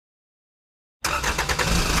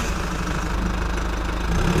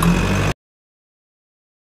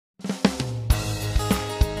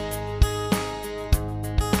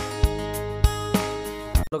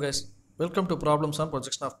Hello guys, welcome to problems on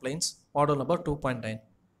projection of planes, model number 2.9.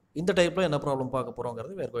 In the type என்ன problem பார்க்க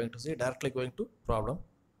போறோம்ங்கிறது we are going to see directly going to problem.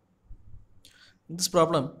 In this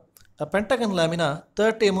problem, a pentagon lamina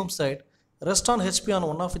 30 mm side rests on HP on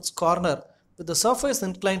one of its corner with the surface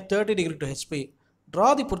inclined 30 degree to HP. Draw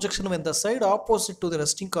the projection when the side opposite to the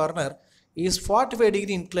resting corner is 45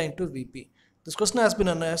 degree inclined to VP. This question has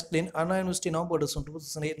been asked in Anna University November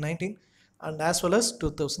 2019 and as well as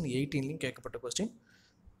 2018 கேட்கப்பட்ட question.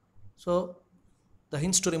 So the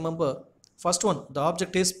hints to remember, first one, the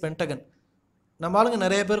object is pentagon. நம்ம ஆளுங்க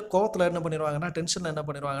நிறைய பேர் கோவத்தில் என்ன பண்ணிடுவாங்கன்னா, டென்ஷனில் என்ன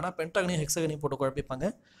பண்ணிடுவாங்கன்னா, பென்டகனையும் ஹெக்ஸகனையும் போட்டு குழப்பிப்பாங்க.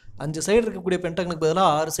 5 சைடு இருக்கக்கூடிய பென்டகனுக்கு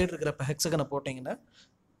பதிலாக 6 சைடு இருக்கிற ஹெக்ஸகனை போட்டிங்கன்னா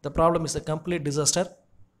the problem is a complete disaster.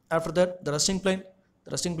 After that, the resting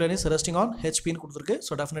plane is resting on HP ன்னு கொடுத்துருக்கு.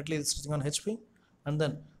 So definitely it's resting on HP. And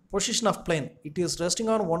then position of plane, it is resting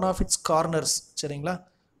on one of its corners. சரிங்களா?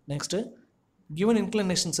 Next, given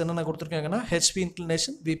inclinations என்னென்ன கொடுத்துருக்காங்கன்னா HP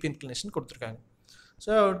inclination, VP inclination கொடுத்துருக்காங்க.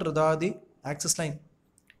 So the axis line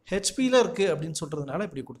ஹெச்பியில் இருக்குது அப்படின்னு சொல்கிறதுனால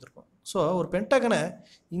இப்படி கொடுத்துருக்கோம். ஸோ ஒரு பென்டகனை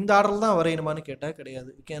இந்த ஆர்டரில் தான் வரையணுமான்னு கேட்டால் கிடையாது.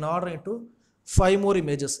 You can order into 5 more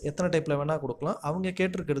images. எத்தனை டைப்பில் வேணால் கொடுக்கலாம். அவங்க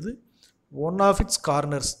கேட்டிருக்கிறது ஒன் ஆஃப் இட்ஸ்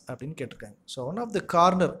கார்னர்ஸ் அப்படின்னு கேட்டிருக்காங்க. So one of the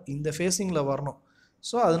corner இந்த ஃபேஸிங்கில் வரணும்.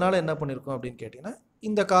 ஸோ அதனால் என்ன பண்ணியிருக்கோம் அப்படின்னு கேட்டிங்கன்னா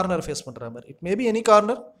இந்த கார்னர் ஃபேஸ் பண்ணுற மாதிரி. It maybe any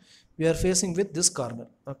corner, we are facing with this corner.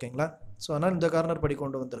 ஓகேங்களா? ஸோ அதனால் இந்த கார்னர் படி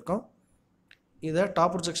கொண்டு வந்திருக்கோம். இதை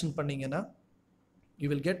டாப் ப்ரொஜெக்ஷன் பண்ணிங்கன்னா you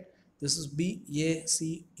will get this is B, A, C,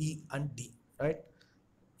 E and D, right?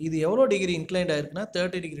 இது எவ்வளோ டிகிரி இன்க்ளைண்ட் ஆயிருக்குன்னா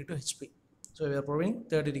 30 degree to HP. So we are providing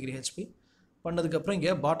 30 degree HP. பண்ணதுக்கப்புறம்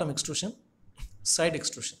இங்கே bottom extrusion, side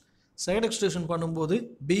extrusion. Side extrusion பண்ணும்போது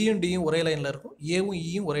பியும் டியும் ஒரே லைனில் இருக்கும், ஏவும்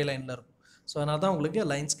ஈயும் ஒரே லைனில் இருக்கும். ஸோ அதனால தான் உங்களுக்கு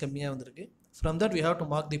லைன்ஸ் கம்மியாக வந்திருக்கு. From that we have to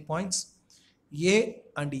mark the points A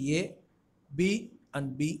and A, B and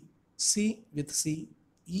B, C with C,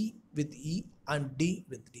 E with E and D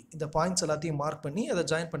with D. இந்த பாயிண்ட்ஸ் எல்லாத்தையும் மார்க் பண்ணி அதை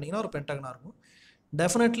ஜாயின் பண்ணிங்கன்னா ஒரு பென்டகனாக இருக்கும்.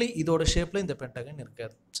 டெஃபினெட்லி இதோட ஷேப்பில் இந்த பென்டகன்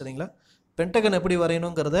இருக்காது. சரிங்களா? பென்டகன் எப்படி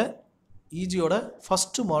வரையணுங்கிறத ஈஜியோட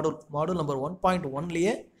ஃபஸ்ட்டு மாடல் நம்பர்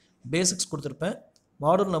 1.1லேயே பேசிக்ஸ் கொடுத்துருப்பேன்.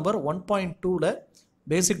 மாடல் நம்பர் 1.2ல்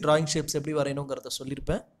பேசிக் டிராயிங் ஷேப்ஸ் எப்படி வரையணுங்கிறத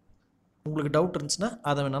சொல்லியிருப்பேன். உங்களுக்கு டவுட் இருந்துச்சுன்னா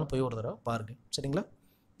அதை வேணாலும் போய் ஒரு தடவை பாருங்கள். சரிங்களா?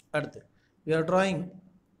 அடுத்து we are drawing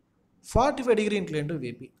 45 degree inclined to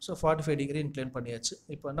VP. So 45 degree incline பண்ணியாச்சு.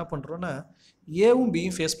 இப்போ என்ன பண்ணுறோன்னா ஏவும்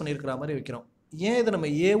பியும் ஃபேஸ் பண்ணியிருக்கிற மாதிரி வைக்கிறோம். ஏன் இதை நம்ம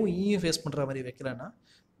ஏவும் ஈயும் ஃபேஸ் பண்ணுற மாதிரி வைக்கிறேன்னா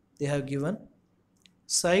they have given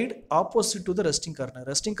side opposite to the resting corner.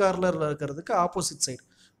 Resting கார்னரில் இருக்கிறதுக்கு ஆப்போசிட் சைடு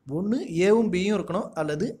ஒன்று ஏவும் பியும் இருக்கணும்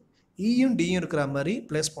அல்லது ஈயும் டியும் இருக்கிற மாதிரி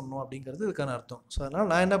பிளேஸ் பண்ணணும் அப்படிங்கிறது இதுக்கான அர்த்தம். ஸோ அதனால்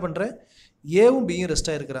நான் என்ன பண்ணுறேன், ஏவும் பியும்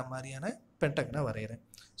ரெஸ்ட்டாக இருக்கிற மாதிரியான பென்டகனை வரைகிறேன்.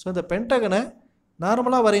 ஸோ இந்த பென்டகனை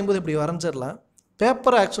நார்மலாக வரையும்போது இப்படி வரைஞ்சிடலாம்.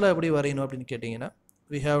 பேப்பரை ஆக்சுவலாக எப்படி வரையணும் அப்படின்னு கேட்டிங்கன்னா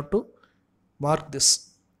we have to mark this.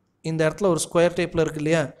 இந்த இடத்துல ஒரு ஸ்கொயர் டைப்பில் இருக்குது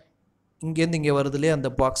இல்லையா, இங்கேருந்து இங்கே வருது இல்லையா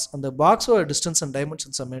அந்த பாக்ஸ், அந்த பாக்ஸோட டிஸ்டன்ஸ் அண்ட்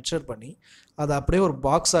டைமென்ஷன்ஸை மெஷர் பண்ணி அதை அப்படியே ஒரு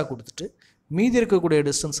பாக்ஸாக கொடுத்துட்டு மீதி இருக்கக்கூடிய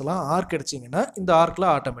டிஸ்டன்ஸ் எல்லாம் ஆர்க் அடிச்சிங்கன்னா இந்த ஆர்க்கில்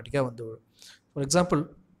ஆட்டோமேட்டிக்காக வந்து விடும். ஃபார் எக்ஸாம்பிள்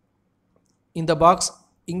இந்த பாக்ஸ்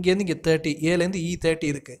இங்கேருந்து இங்கே 30, ஏலேருந்து E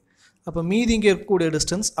 30 இருக்குது. அப்போ மீதி இங்கே இருக்கக்கூடிய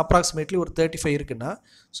டிஸ்டன்ஸ் அப்ராக்சிமேட்லி ஒரு 35 இருக்குன்னா,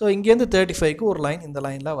 ஸோ இங்கேருந்து 35க்கு ஒரு லைன் இந்த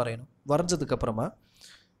லைனில் வரையணும். வரைஞ்சதுக்கப்புறமா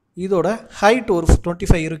இதோட ஹைட் ஒரு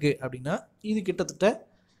 25 இருக்குது அப்படின்னா இது கிட்டத்தட்ட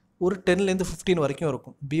ஒரு 10லேருந்து 15 வரைக்கும்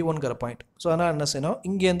இருக்கும் B1ங்கிற பாயிண்ட். ஸோ அதனால் என்ன செய்யணும்,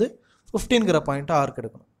 இங்கேருந்து 15ங்கிற பாயிண்ட்டை ஆர்க்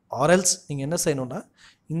எடுக்கணும். ஆர்எல்ஸ் நீங்கள் என்ன செய்யணும்னா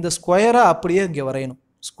இந்த ஸ்கொயரை அப்படியே இங்கே வரையணும்.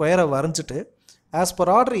 ஸ்கொயரை வரைஞ்சிட்டு ஆஸ் பர்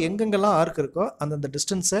ஆர்டர் எங்கெங்கெல்லாம் ஆர்க் இருக்கோ அந்தந்த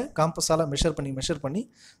டிஸ்டன்ஸை காம்பஸால் மெஷர் பண்ணி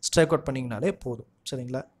ஸ்ட்ரைக் அவுட் பண்ணிங்கனாலே போதும்.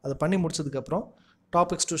 சரிங்களா? அதை பண்ணி முடிச்சதுக்கப்புறம்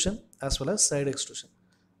top extrusion as well as side extrusion.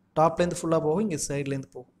 டாப்லேருந்து ஃபுல்லாக போகும், இங்கே சைட்லேருந்து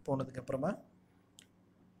போனதுக்கப்புறமா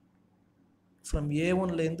from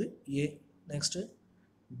A1லேருந்து A, next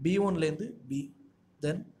B1லேருந்து B,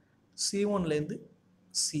 then C1லேருந்து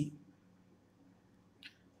C,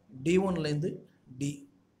 D1லேருந்து D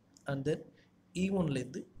and then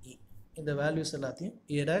E1லேருந்து E. இந்த வேல்யூஸ் எல்லாத்தையும்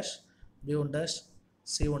A dash, B1 dash,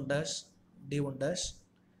 C1 dash, D1 dash,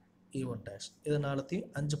 E1 dash இது நாலத்தையும்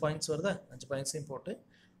 5 பாயிண்ட்ஸ் வருதா, 5 பாயிண்ட்ஸையும் போட்டு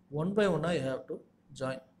 1 by 1 you have to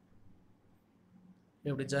join.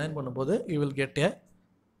 இப்படி ஜாயின் பண்ணும்போது you will get a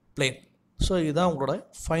plane. So இதுதான் உங்களோட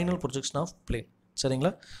final projection of plane.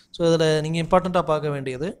 சரிங்களா? ஸோ இதில் நீங்கள் இம்பார்ட்டண்ட்டாக பார்க்க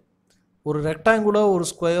வேண்டியது, ஒரு ரெக்டாங்குலோ ஒரு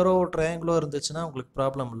ஸ்கொயரோ ட்ரையாங்குலோ இருந்துச்சுன்னா உங்களுக்கு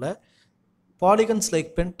ப்ராப்ளம் இல்லை. Polygons like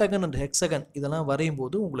Pentagon and hexagon இதெல்லாம் வரையும்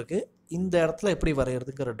போது உங்களுக்கு இந்த இடத்துல எப்படி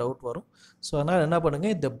வரைகிறதுங்கிற டவுட் வரும். ஸோ அதனால் என்ன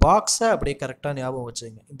பண்ணுங்கள், இந்த பாக்ஸை அப்படியே கரெக்டாக ஞாபகம்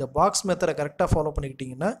வச்சுங்க. இந்த பாக்ஸ் மெத்தடை கரெக்டாக follow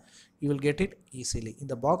பண்ணிக்கிட்டிங்கன்னா you will get it easily.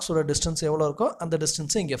 இந்த பாக்ஸோட டிஸ்டன்ஸ் எவ்வளோ இருக்கோ அந்த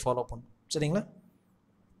டிஸ்டன்ஸை இங்கே ஃபாலோ பண்ணணும். சரிங்களா?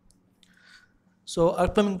 ஸோ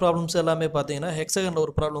அப்கமிங் ப்ராப்ளம்ஸ் எல்லாமே பார்த்தீங்கன்னா ஹெக்ஸகனில்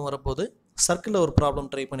ஒரு ப்ராப்ளம் வரப்போது, சர்க்கிளில் ஒரு ப்ராப்ளம்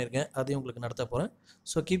ட்ரை பண்ணியிருக்கேன், அதையும் உங்களுக்கு நடத்த போகிறேன்.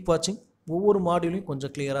 ஸோ கீப் வாட்சிங். ஒவ்வொரு மாடியூலையும்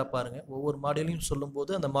கொஞ்சம் கிளியராக பாருங்கள். ஒவ்வொரு மாடியூலையும்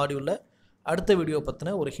சொல்லும்போது அந்த மாடியூலில் அடுத்த வீடியோ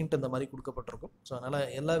பற்றின ஒரு ஹிண்ட் இந்த மாதிரி கொடுக்கப்பட்டிருக்கும். ஸோ அதனால்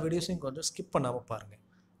எல்லா வீடியோஸையும் கொஞ்சம் ஸ்கிப் பண்ணாமல் பாருங்கள்.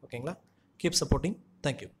 ஓகேங்களா? Keep supporting.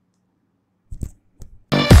 தேங்க்யூ.